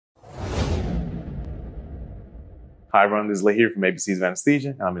Hi everyone, this is Lee here from ABC's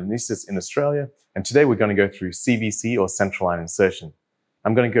Anesthesia. I'm an anaesthetist in Australia, and today we're going to go through CVC or central line insertion.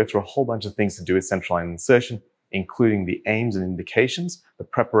 I'm going to go through a whole bunch of things to do with central line insertion, including the aims and indications, the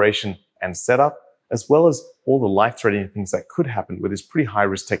preparation and setup, as well as all the life-threatening things that could happen with this pretty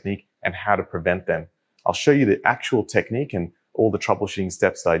high-risk technique and how to prevent them. I'll show you the actual technique and all the troubleshooting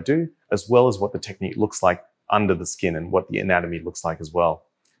steps that I do, as well as what the technique looks like under the skin and what the anatomy looks like as well.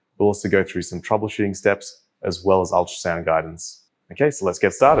 We'll also go through some troubleshooting steps as well as ultrasound guidance. Okay, so let's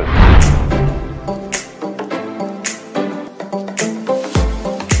get started.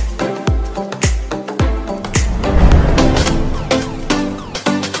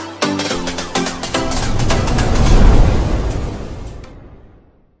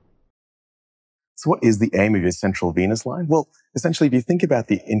 So what is the aim of your central venous line? Well, essentially, if you think about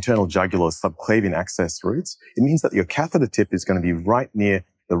the internal jugular subclavian access routes, it means that your catheter tip is going to be right near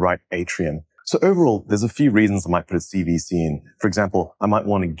the right atrium. So overall, there's a few reasons I might put a CVC in. For example, I might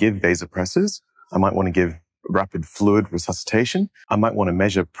want to give vasopressors. I might want to give rapid fluid resuscitation. I might want to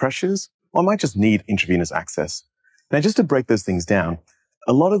measure pressures, or I might just need intravenous access. Now, just to break those things down,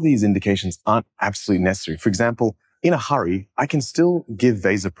 a lot of these indications aren't absolutely necessary. For example, in a hurry, I can still give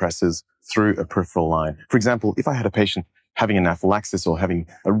vasopressors through a peripheral line. For example, if I had a patient having anaphylaxis or having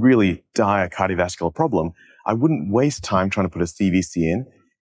a really dire cardiovascular problem, I wouldn't waste time trying to put a CVC in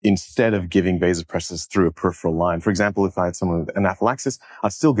instead of giving vasopressors through a peripheral line. For example, if I had someone with anaphylaxis,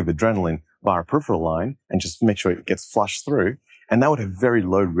 I'd still give adrenaline via a peripheral line and just make sure it gets flushed through. And that would have very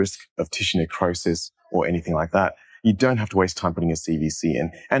low risk of tissue necrosis or anything like that. You don't have to waste time putting a CVC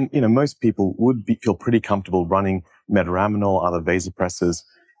in. And, most people would feel pretty comfortable running metaraminol, other vasopressors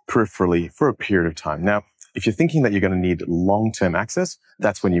peripherally for a period of time. Now, if you're thinking that you're going to need long-term access,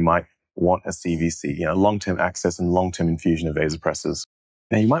 that's when you might want a CVC, long-term access and long-term infusion of vasopressors.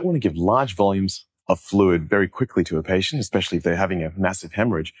 Now, you might want to give large volumes of fluid very quickly to a patient, especially if they're having a massive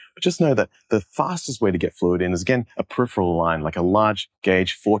hemorrhage. But just know that the fastest way to get fluid in is, again, a peripheral line, like a large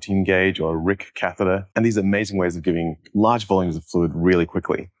gauge, 14 gauge or a RIC catheter. And these are amazing ways of giving large volumes of fluid really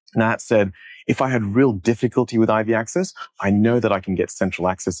quickly. Now, that said, if I had real difficulty with IV access, I know that I can get central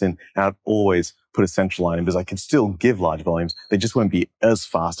access in, and I'd always put a central line in because I can still give large volumes. They just won't be as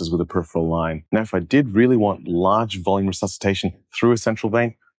fast as with a peripheral line. Now, if I did really want large volume resuscitation through a central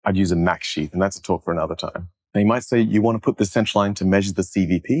vein, I'd use a MAC sheath, and that's a talk for another time. Now, you might say you want to put the central line to measure the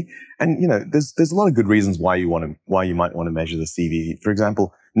CVP, and there's a lot of good reasons why you might want to measure the CVP. For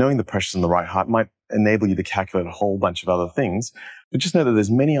example, knowing the pressures in the right heart might enable you to calculate a whole bunch of other things, but just know that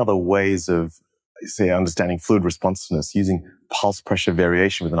there's many other ways of, say, understanding fluid responsiveness. Using pulse pressure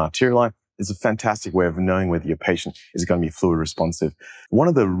variation with an arterial line is a fantastic way of knowing whether your patient is going to be fluid responsive. One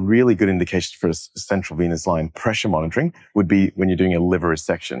of the really good indications for a central venous line pressure monitoring would be when you're doing a liver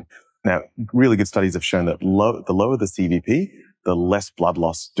resection. Now, really good studies have shown that the lower the CVP, the less blood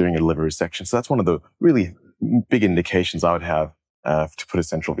loss during a liver resection. So that's one of the really big indications I would have to put a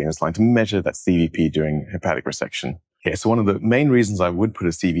central venous line to measure that CVP during hepatic resection. Yeah, so one of the main reasons I would put a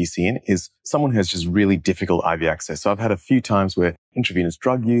CVC in is someone who has just really difficult IV access. So I've had a few times where intravenous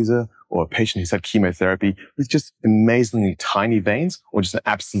drug user or a patient who's had chemotherapy with just amazingly tiny veins or just an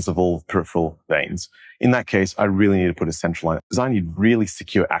absence of all peripheral veins. In that case, I really need to put a central line because I need really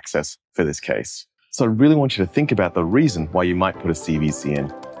secure access for this case. So I really want you to think about the reason why you might put a CVC in.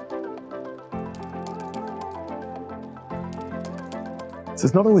 So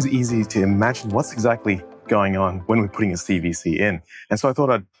it's not always easy to imagine what's exactly going on when we're putting a CVC in. And so I thought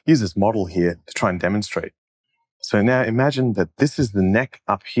I'd use this model here to try and demonstrate. So now imagine that this is the neck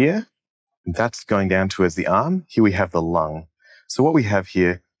up here, and that's going down towards the arm. Here we have the lung. So what we have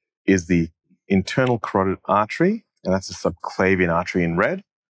here is the internal carotid artery, and that's the subclavian artery in red.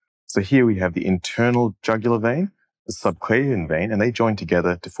 So here we have the internal jugular vein, the subclavian vein, and they join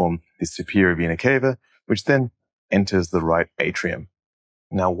together to form the superior vena cava, which then enters the right atrium.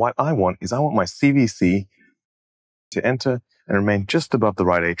 Now, what I want my CVC to enter and remain just above the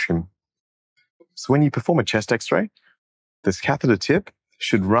right atrium. So when you perform a chest x-ray, this catheter tip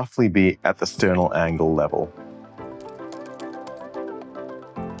should roughly be at the sternal angle level.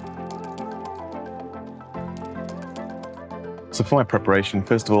 So for my preparation,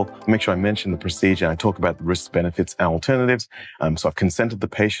 first of all, make sure I mention the procedure and I talk about the risks, benefits, and alternatives. So I've consented the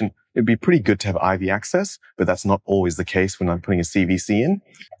patient. It'd be pretty good to have IV access, but that's not always the case when I'm putting a CVC in.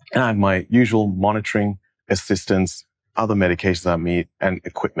 And I have my usual monitoring, assistance, other medications I need, and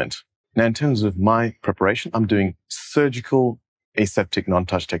equipment. Now, in terms of my preparation, I'm doing surgical aseptic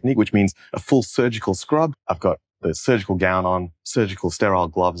non-touch technique, which means a full surgical scrub. I've got the surgical gown on, surgical sterile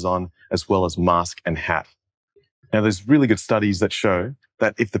gloves on, as well as mask and hat. Now, there's really good studies that show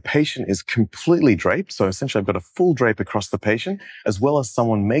that if the patient is completely draped, so essentially I've got a full drape across the patient, as well as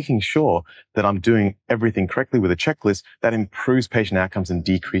someone making sure that I'm doing everything correctly with a checklist, that improves patient outcomes and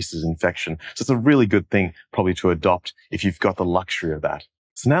decreases infection. So it's a really good thing probably to adopt if you've got the luxury of that.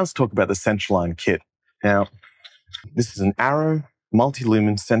 So now let's talk about the central line kit. Now, this is an Arrow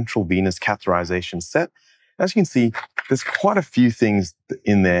multi-lumen central venous catheterization set. As you can see, there's quite a few things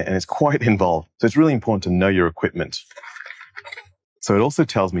in there and it's quite involved. So it's really important to know your equipment. So it also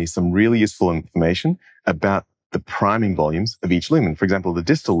tells me some really useful information about the priming volumes of each lumen. For example, the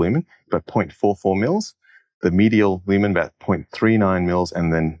distal lumen, about 0.44 mils, the medial lumen, about 0.39 mils,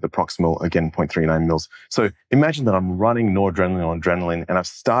 and then the proximal, again, 0.39 mils. So imagine that I'm running noradrenaline or adrenaline and I've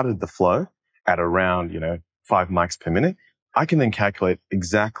started the flow at around, 5 mics per minute. I can then calculate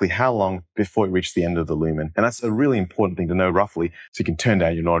exactly how long before it reaches the end of the lumen. And that's a really important thing to know roughly so you can turn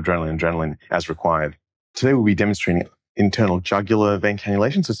down your noradrenaline and adrenaline as required. Today we'll be demonstrating internal jugular vein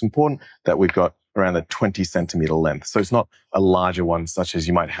cannulation. So it's important that we've got around a 20 centimeter length. So it's not a larger one such as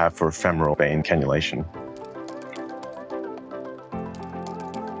you might have for a femoral vein cannulation.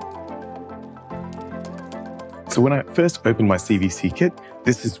 So when I first opened my CVC kit,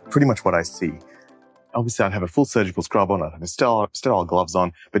 this is pretty much what I see. Obviously, I'd have a full surgical scrub on, I'd have sterile gloves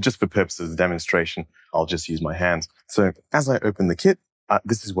on, but just for purposes of demonstration, I'll just use my hands. So as I open the kit,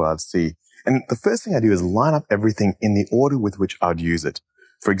 this is what I'd see. And the first thing I do is line up everything in the order with which I'd use it.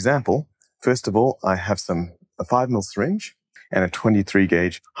 For example, first of all, I have a 5 ml syringe and a 23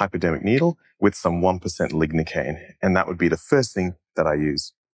 gauge hypodermic needle with some 1% lignocaine. And that would be the first thing that I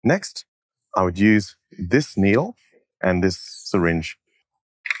use. Next, I would use this needle and this syringe.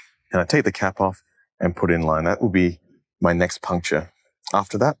 And I take the cap off and put in line. That will be my next puncture.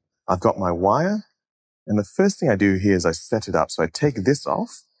 After that, I've got my wire. And the first thing I do here is I set it up. So I take this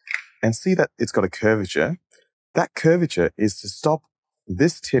off and see that it's got a curvature. That curvature is to stop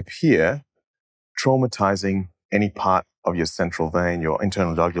this tip here traumatizing any part of your central vein, your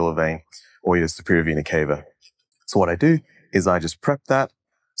internal jugular vein, or your superior vena cava. So what I do is I just prep that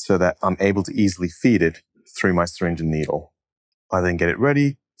so that I'm able to easily feed it through my syringe and needle. I then get it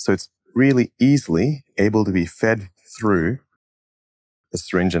ready so it's really easily able to be fed through the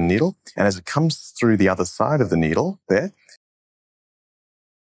syringe and needle. And as it comes through the other side of the needle there,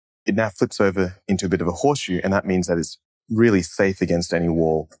 it now flips over into a bit of a horseshoe, and that means that it's really safe against any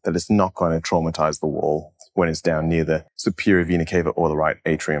wall, that it's not going to traumatize the wall when it's down near the superior vena cava or the right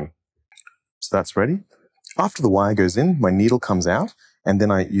atrium. So that's ready. After the wire goes in, my needle comes out, and then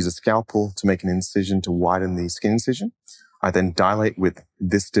I use a scalpel to make an incision to widen the skin incision. I then dilate with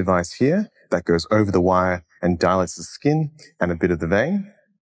this device here that goes over the wire and dilates the skin and a bit of the vein.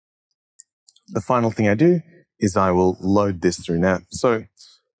 The final thing I do is I will load this through now. So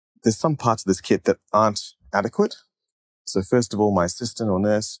there's some parts of this kit that aren't adequate. So first of all, my assistant or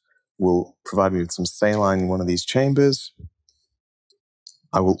nurse will provide me with some saline in one of these chambers.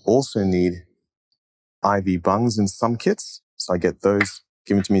 I will also need IV bungs in some kits. So I get those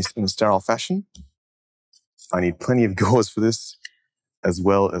given to me in a sterile fashion. I need plenty of gauze for this, as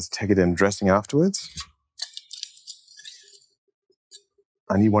well as Tegaderm dressing afterwards.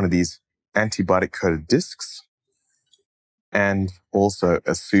 I need one of these antibiotic-coated discs and also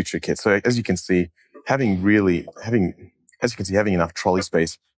a suture kit. So as you can see, having enough trolley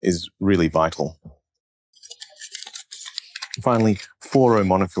space is really vital. Finally, 4-row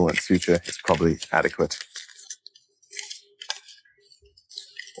monofilament suture is probably adequate.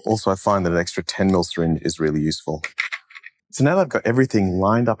 Also, I find that an extra 10 ml syringe is really useful. So now that I've got everything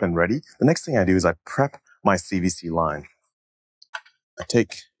lined up and ready, the next thing I do is I prep my CVC line. I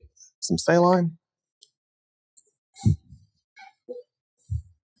take some saline.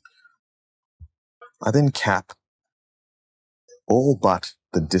 I then cap all but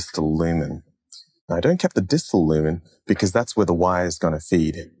the distal lumen. Now, I don't cap the distal lumen because that's where the wire is going to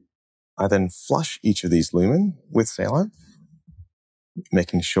feed. I then flush each of these lumen with saline,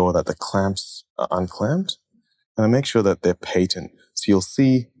 making sure that the clamps are unclamped, and I make sure that they're patent. So you'll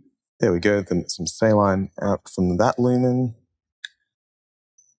see, there we go, then some saline out from that lumen.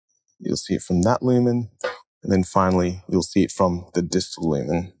 You'll see it from that lumen, and then finally, you'll see it from the distal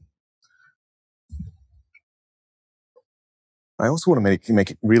lumen. I also want to make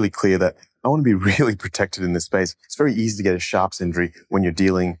it really clear that I want to be really protected in this space. It's very easy to get a sharps injury when you're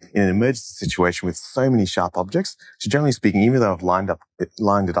dealing in an emergency situation with so many sharp objects. So generally speaking, even though I've lined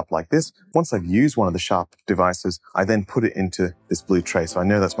it up like this, once I've used one of the sharp devices, I then put it into this blue tray. So I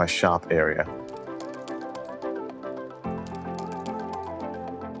know that's my sharp area.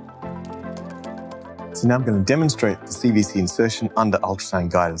 So now I'm going to demonstrate the CVC insertion under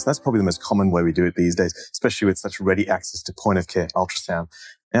ultrasound guidance. That's probably the most common way we do it these days, especially with such ready access to point-of-care ultrasound.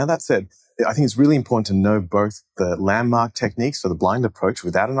 Now, that said, I think it's really important to know both the landmark techniques, so the blind approach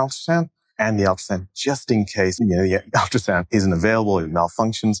without an ultrasound, and the ultrasound, just in case, the ultrasound isn't available, it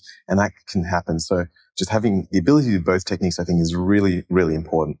malfunctions, and that can happen. So just having the ability to do both techniques, I think, is really, really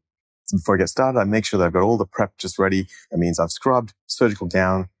important. So before I get started, I make sure that I've got all the prep just ready. That means I've scrubbed, surgical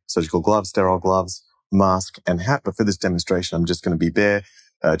gown, surgical gloves, sterile gloves, mask, and hat. But for this demonstration, I'm just going to be bare,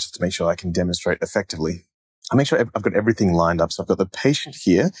 just to make sure I can demonstrate effectively. I make sure I've got everything lined up. So I've got the patient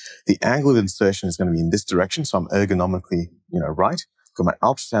here. The angle of insertion is going to be in this direction, so I'm ergonomically, right. I've got my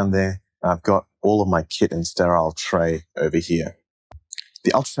ultrasound there. I've got all of my kit and sterile tray over here.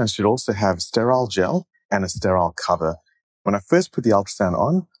 The ultrasound should also have sterile gel and a sterile cover. When I first put the ultrasound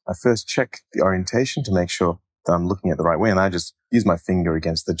on, I first check the orientation to make sure that I'm looking at the right way, and I just use my finger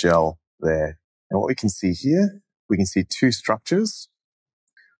against the gel there. And what we can see here, we can see two structures.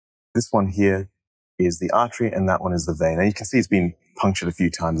 This one here is the artery, and that one is the vein. And you can see it's been punctured a few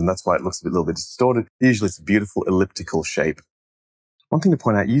times, and that's why it looks a little bit distorted. Usually it's a beautiful elliptical shape. One thing to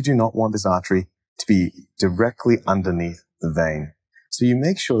point out, you do not want this artery to be directly underneath the vein. So you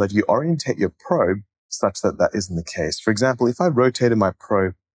make sure that you orientate your probe such that that isn't the case. For example, if I rotated my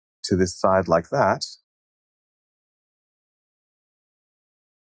probe to this side like that,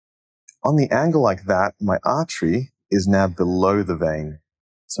 on the angle like that, my artery is now below the vein.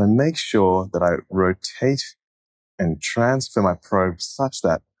 So I make sure that I rotate and transfer my probe such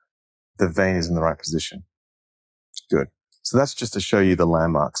that the vein is in the right position. Good. So that's just to show you the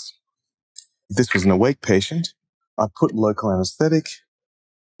landmarks. If this was an awake patient, I put local anesthetic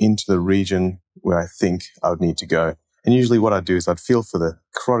into the region where I think I would need to go. And usually what I'd do is I'd feel for the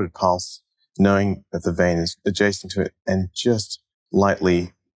carotid pulse, knowing that the vein is adjacent to it, and just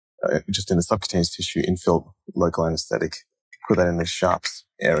lightly, just in the subcutaneous tissue, infill local anesthetic. Put that in the sharps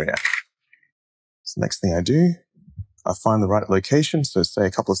area. So next thing I do, I find the right location, so say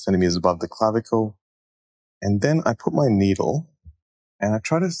a couple of centimeters above the clavicle, and then I put my needle, and I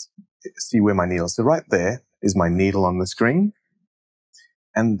try to see where my needle is. So right there is my needle on the screen,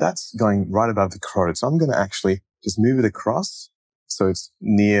 and that's going right above the carotid. So I'm going to actually just move it across so it's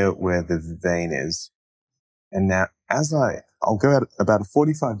near where the vein is. And now I'll go at about a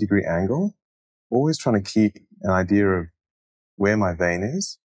 45-degree angle, always trying to keep an idea of where my vein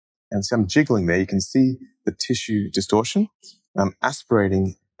is. And so I'm jiggling there. You can see the tissue distortion. I'm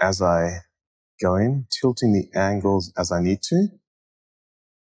aspirating as I go in, tilting the angles as I need to,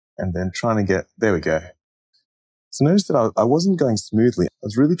 and then trying to get, there we go. So notice that I wasn't going smoothly. I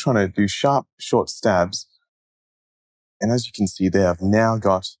was really trying to do sharp, short stabs. And as you can see there, I've now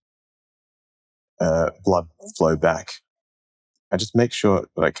got blood flow back. I just make sure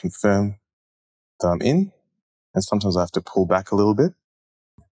that I confirm that I'm in, and sometimes I have to pull back a little bit.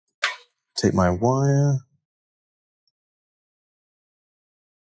 Take my wire.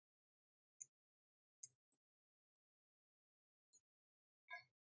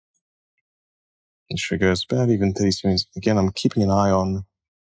 Make sure it goes about even 30 seconds. Again, I'm keeping an eye on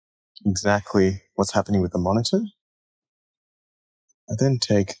exactly what's happening with the monitor. I then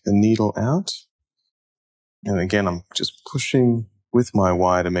take the needle out. And again, I'm just pushing with my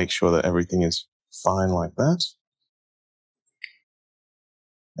wire to make sure that everything is fine like that.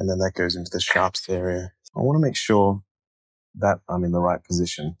 And then that goes into the sharps area. I want to make sure that I'm in the right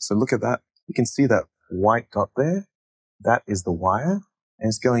position. So look at that. You can see that white dot there. That is the wire. And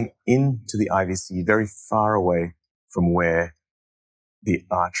it's going into the IVC very far away from where the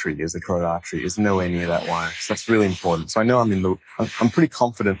artery is. The carotid artery is nowhere near that wire. So that's really important. So I know I'm pretty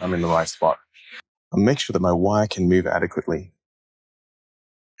confident I'm in the right spot. I'll make sure that my wire can move adequately.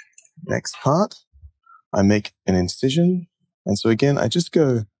 Next part, I make an incision. And so again, I just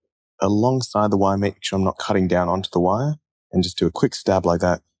go alongside the wire, make sure I'm not cutting down onto the wire, and just do a quick stab like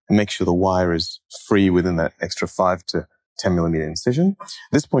that and make sure the wire is free within that extra 5 to 10 millimeter incision. At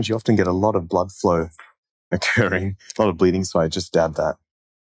this point, you often get a lot of blood flow occurring, a lot of bleeding, so I just dab that.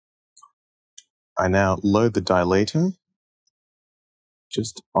 I now load the dilator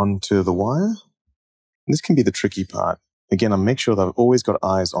just onto the wire. And this can be the tricky part. Again, I make sure that I've always got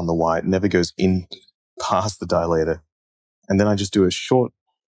eyes on the wire. It never goes in past the dilator. And then I just do a short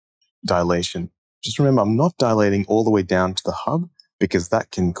dilation. Just remember, I'm not dilating all the way down to the hub, because that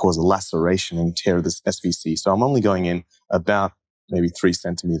can cause a laceration and tear of this SVC. So I'm only going in about maybe 3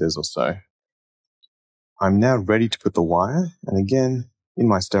 centimeters or so. I'm now ready to put the wire. And again, in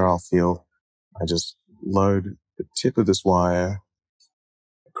my sterile field, I just load the tip of this wire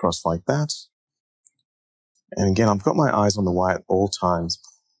across like that. And again, I've got my eyes on the wire at all times.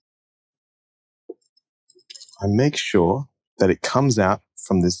 I make sure that it comes out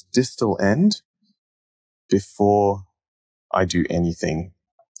from this distal end before I do anything.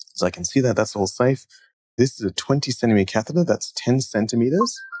 So I can see that that's all safe. This is a 20 centimeter catheter. That's 10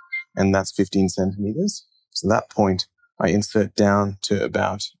 centimeters, and that's 15 centimeters. So at that point, I insert down to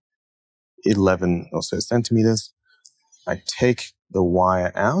about 11 or so centimeters. I take the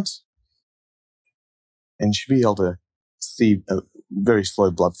wire out, and you should be able to see a very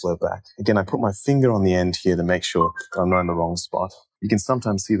slow blood flow back. Again, I put my finger on the end here to make sure I'm not in the wrong spot. You can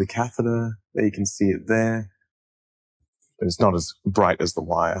sometimes see the catheter. There you can see it there. But it's not as bright as the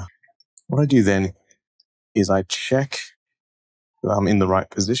wire. What I do then is I check that I'm in the right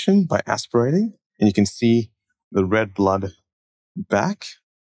position by aspirating, and you can see the red blood back.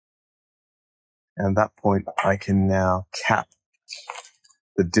 And at that point, I can now cap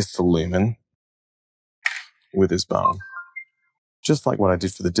the distal lumen with this bung. Just like what I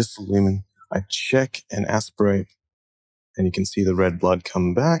did for the distal lumen, I check and aspirate, and you can see the red blood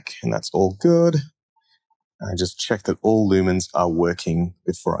come back, and that's all good. I just check that all lumens are working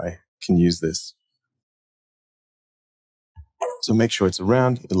before I can use this. So make sure it's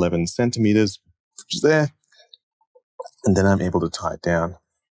around 11 centimeters, which is there, and then I'm able to tie it down.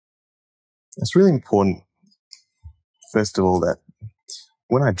 It's really important, first of all, that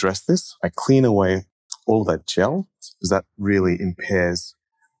when I dress this, I clean away all that gel, because that really impairs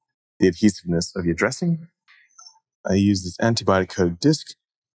the adhesiveness of your dressing. I use this antibiotic-coated disc,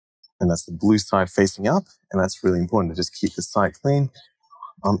 and that's the blue side facing up, and that's really important to just keep the site clean.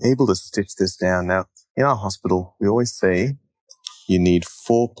 I'm able to stitch this down. Now, in our hospital, we always say you need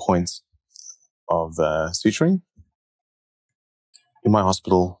 4 points of suturing. In my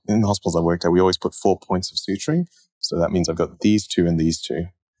hospital, in the hospitals I worked at, we always put 4 points of suturing. So that means I've got these two and these two.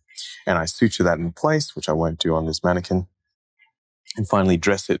 And I suture that in place, which I won't do on this mannequin. And finally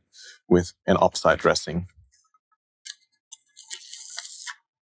dress it with an opposite dressing.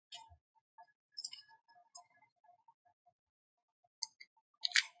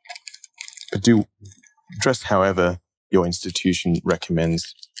 But do dress however your institution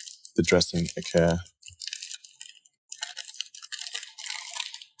recommends the dressing occur.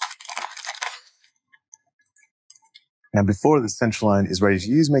 Now, before the central line is ready to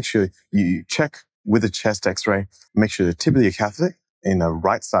use, make sure you check with a chest x-ray, make sure the tip of your catheter in a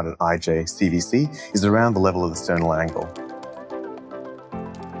right-sided IJ CVC is around the level of the sternal angle.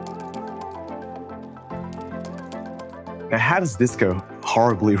 Now, how does this go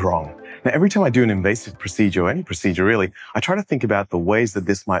horribly wrong? Now, every time I do an invasive procedure, or any procedure really, I try to think about the ways that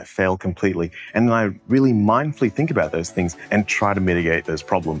this might fail completely, and then I really mindfully think about those things and try to mitigate those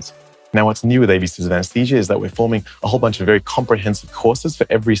problems. Now, what's new with ABCs of Anesthesia is that we're forming a whole bunch of very comprehensive courses for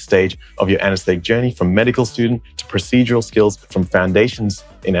every stage of your anesthetic journey, from medical student to procedural skills, from foundations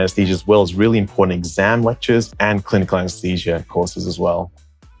in anesthesia, as well as really important exam lectures and clinical anesthesia courses as well.